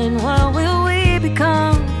going, what will we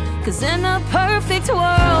become? 'Cause in a perfect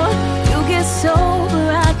world, you get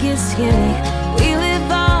sober, I get skinny. We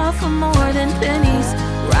live off for more than pennies,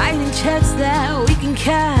 writing checks that we can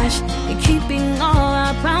cash, and keeping all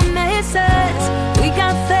our promises. We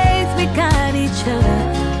got faith, we got each other.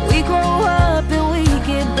 We grow up and we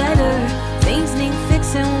get better. Things need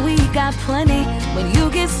fixing, we got plenty. When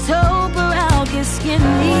you get sober, I'll get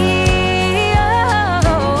skinny.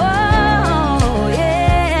 Oh,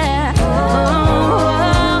 yeah.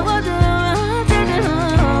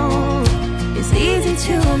 It's easy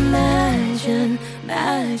to imagine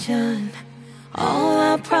all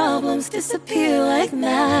our problems disappear like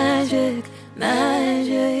magic.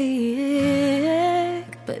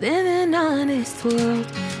 But in an honest world,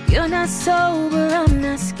 you're not sober, I'm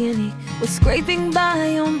not skinny. We're scraping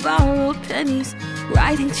by on borrowed pennies,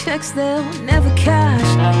 writing checks that we'll never cash,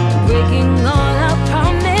 breaking all our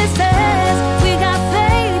promises. We got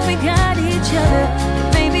faith, we got each other.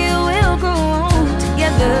 Maybe we'll grow old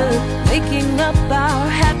together, making up our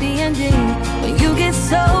happy ending. When you get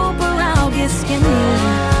sober, I'll get skinny.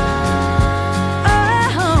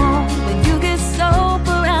 Oh, when you get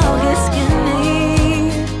sober, I'll get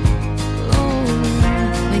skinny. Oh,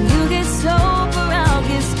 when you get sober, I'll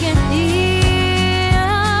get skinny.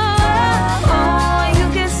 Oh, when you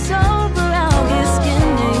get sober, I'll get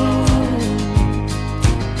skinny.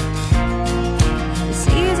 It's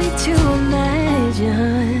easy to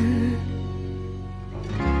imagine.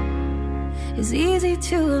 It's easy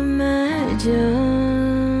to imagine.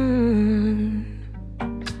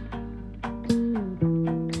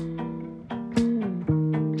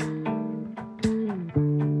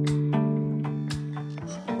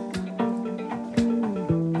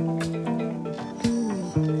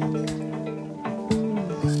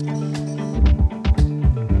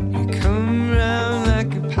 You come around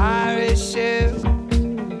like a pirate ship,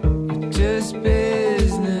 you're just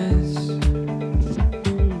business.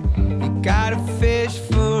 You gotta fish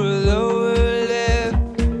for a lower lip,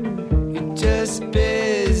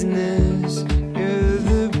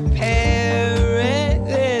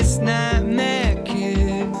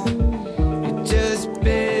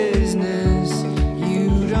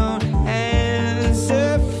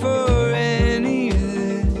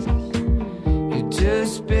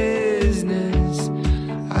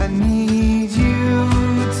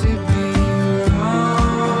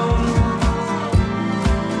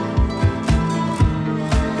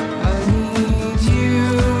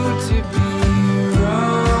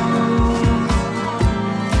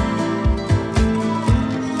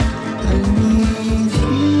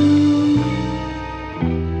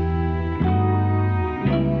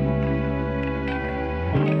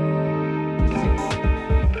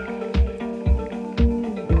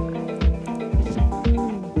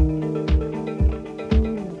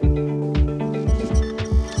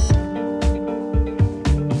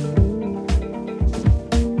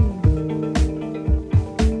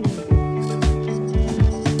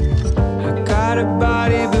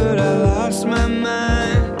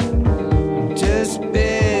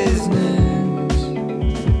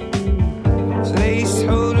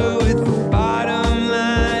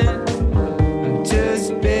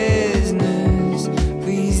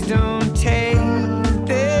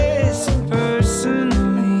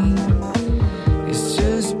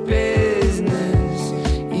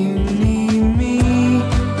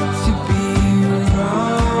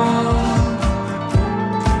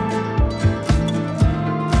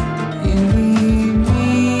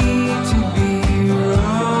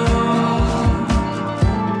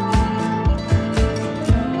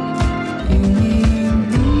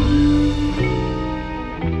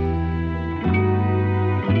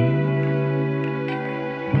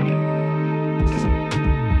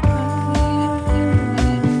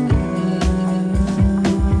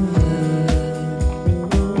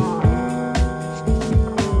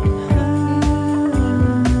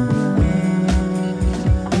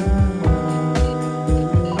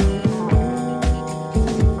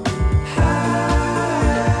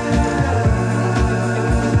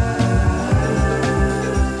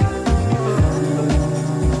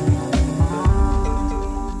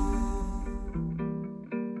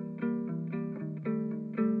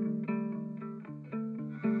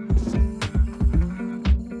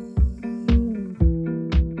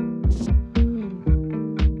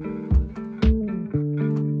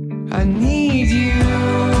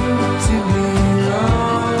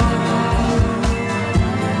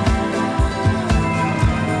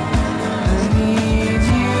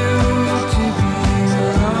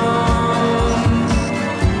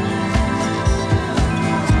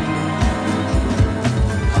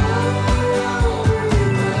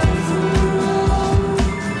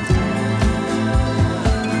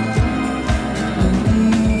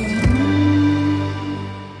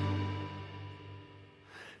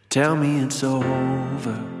 Tell me it's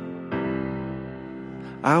over.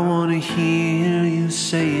 I wanna hear you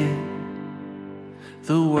say it.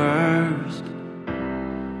 The worst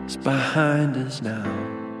is behind us now.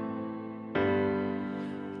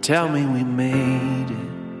 Tell me we made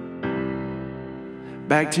it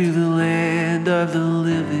back to the land of the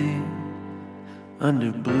living,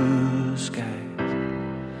 under blue skies,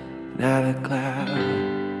 not a cloud.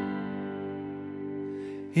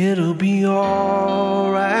 It'll be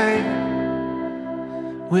alright.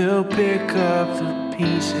 We'll pick up the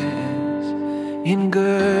pieces in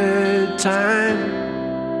good time.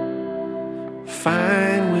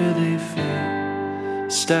 Find where they fit,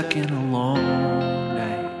 stuck in a long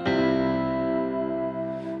night.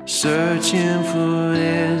 Searching for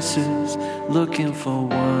answers, looking for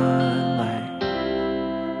one light.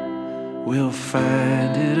 We'll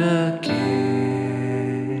find it again.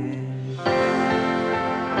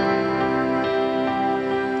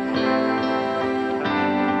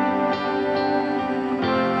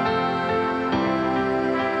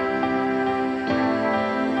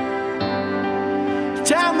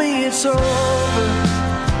 Tell me it's over.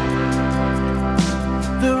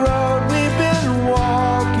 The road we've been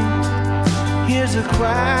walking, here's a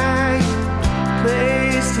quiet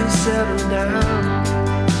place to settle down.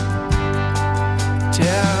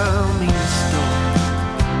 Tell me a story,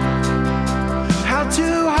 how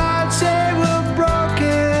two hearts they were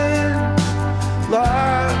broken,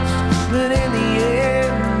 lost, but in the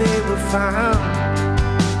end they were found.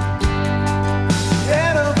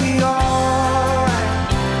 It'll be alright.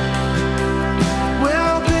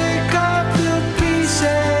 We'll pick up the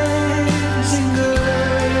pieces in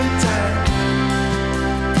good time.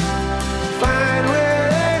 Find where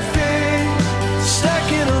they fit, stuck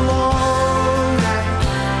in a long night.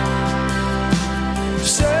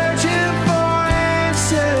 Searching for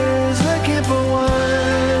answers, looking for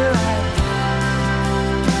one light.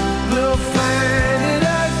 We'll find it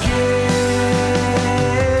again.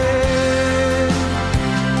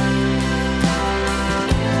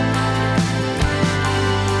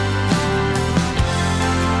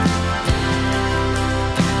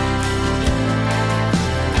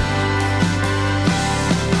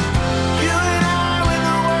 You and I, when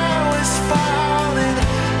the world was falling,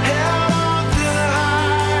 held on through the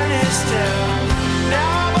hardest time.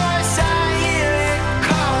 Now, voice I hear it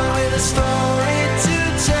calling with a story to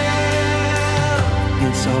tell.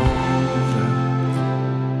 It's over.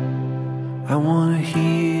 I wanna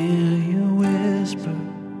hear you whisper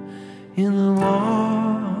in the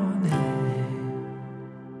morning.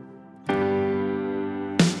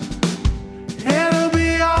 It'll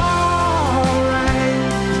be alright.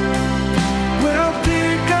 We'll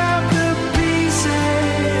pick up the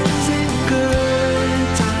pieces in good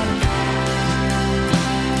time.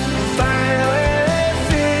 Find where they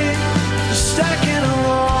fit, stuck in a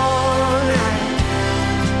long night.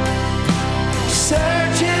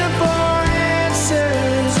 Searching for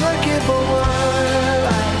answers, looking for one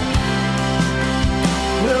light.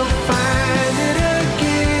 We'll find it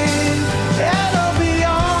again. It'll be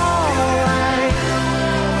alright.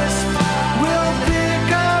 We'll pick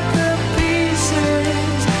up the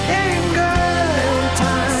pieces in good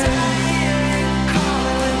time.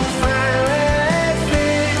 Find where they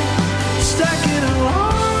fit, stuck in a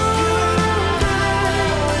long night.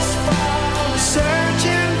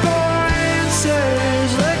 Searching for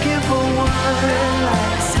answers, looking for one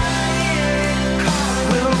light.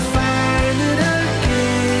 We'll find it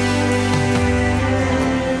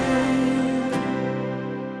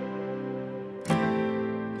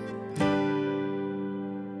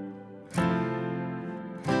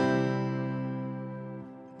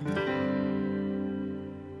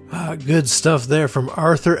Good stuff there from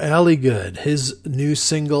Arthur Alligood. His new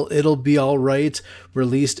single, It'll Be Alright,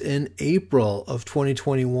 released in April of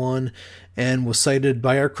 2021 and was cited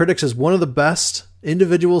by our critics as one of the best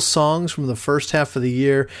individual songs from the first half of the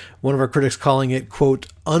year. One of our critics calling it, quote,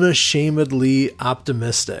 unashamedly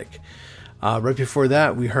optimistic. Right before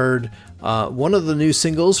that, we heard one of the new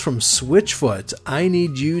singles from Switchfoot, I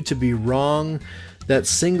Need You to Be Wrong. That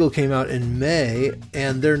single came out in May,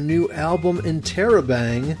 and their new album,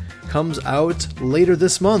 Interrobang, comes out later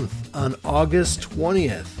this month on August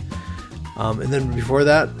 20th. And then before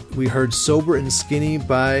that, we heard Sober and Skinny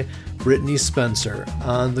by Brittany Spencer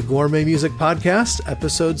on the Gourmet Music Podcast,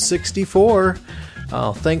 episode 64.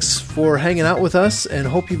 Thanks for hanging out with us, and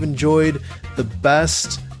hope you've enjoyed the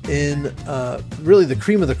best in really the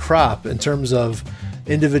cream of the crop in terms of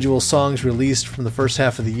individual songs released from the first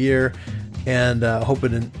half of the year. and hope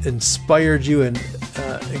it inspired you and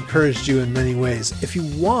encouraged you in many ways. If you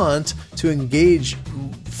want to engage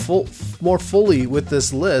more fully with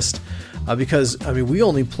this list, because we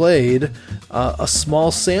only played a small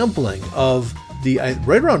sampling of the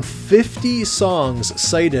right around 50 songs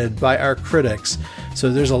cited by our critics.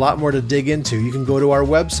 So there's a lot more to dig into. You can go to our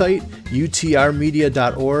website,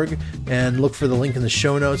 utrmedia.org, and look for the link in the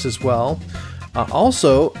show notes as well.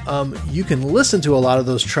 Also, you can listen to a lot of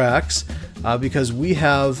those tracks because we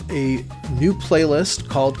have a new playlist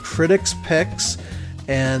called Critics Picks,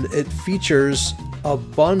 and it features a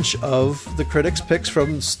bunch of the critics' picks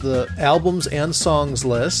from the albums and songs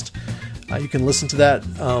list. You can listen to that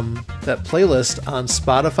playlist on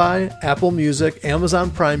Spotify, Apple Music, Amazon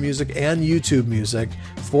Prime Music, and YouTube Music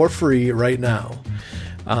for free right now.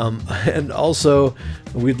 And also,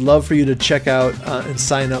 we'd love for you to check out and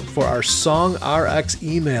sign up for our Song RX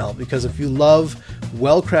email, because if you love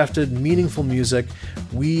well-crafted, meaningful music,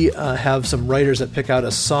 we have some writers that pick out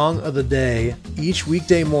a song of the day each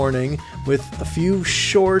weekday morning with a few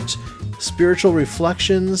short spiritual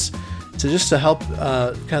reflections to help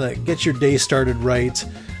kind of get your day started right.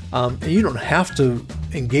 And you don't have to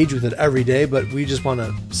engage with it every day, but we just want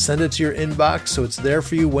to send it to your inbox so it's there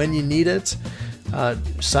for you when you need it.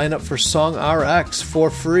 Sign up for Song RX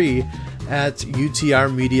for free at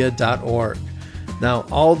utrmedia.org. Now,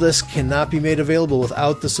 all this cannot be made available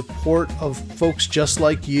without the support of folks just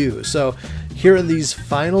like you. So here in these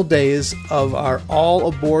final days of our All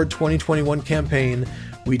Aboard 2021 campaign,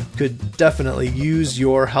 we could definitely use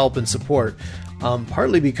your help and support.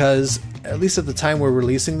 Partly because, at least at the time we're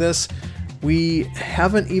releasing this, we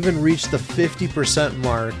haven't even reached the 50%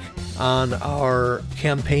 mark on our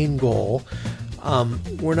campaign goal.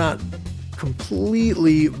 We're not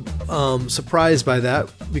completely surprised by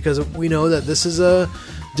that, because we know that this is a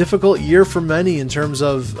difficult year for many in terms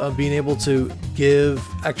of being able to give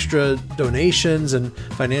extra donations and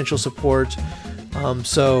financial support.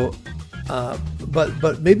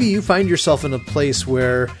 But maybe you find yourself in a place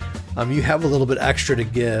where you have a little bit extra to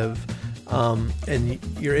give, and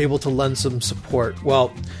you're able to lend some support.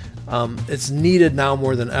 Well, it's needed now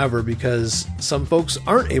more than ever, because some folks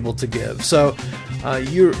aren't able to give. So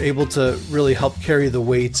you're able to really help carry the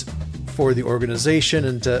weight for the organization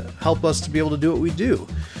and to help us to be able to do what we do.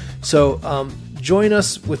 So join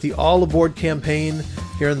us with the All Aboard campaign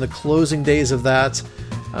here in the closing days of that.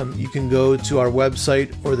 You can go to our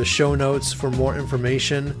website or the show notes for more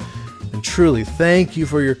information. And truly, thank you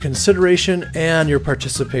for your consideration and your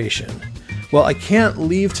participation. Well, I can't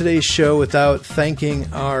leave today's show without thanking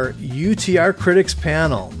our UTR Critics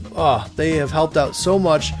panel. They have helped out so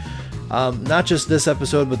much, not just this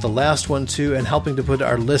episode, but the last one too, and helping to put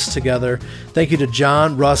our list together. Thank you to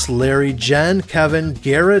John, Russ, Larry, Jen, Kevin,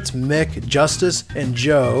 Garrett, Mick, Justice, and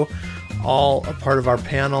Joe, all a part of our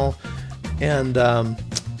panel. And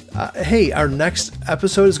hey, our next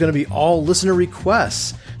episode is going to be all listener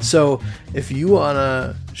requests. So if you want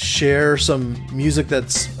to share some music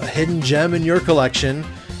that's a hidden gem in your collection,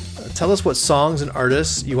 tell us what songs and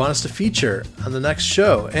artists you want us to feature on the next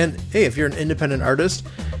show. And hey, if you're an independent artist,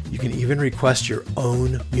 you can even request your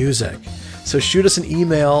own music. So shoot us an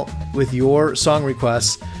email with your song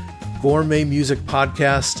requests,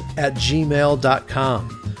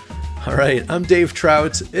 gourmetmusicpodcast@gmail.com. All right, I'm Dave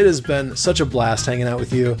Trout. It has been such a blast hanging out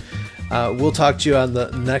with you. We'll talk to you on the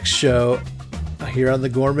next show here on the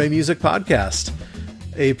Gourmet Music Podcast,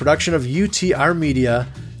 a production of UTR Media,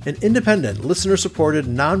 an independent, listener-supported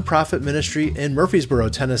nonprofit ministry in Murfreesboro,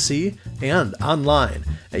 Tennessee, and online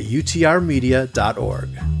at utrmedia.org.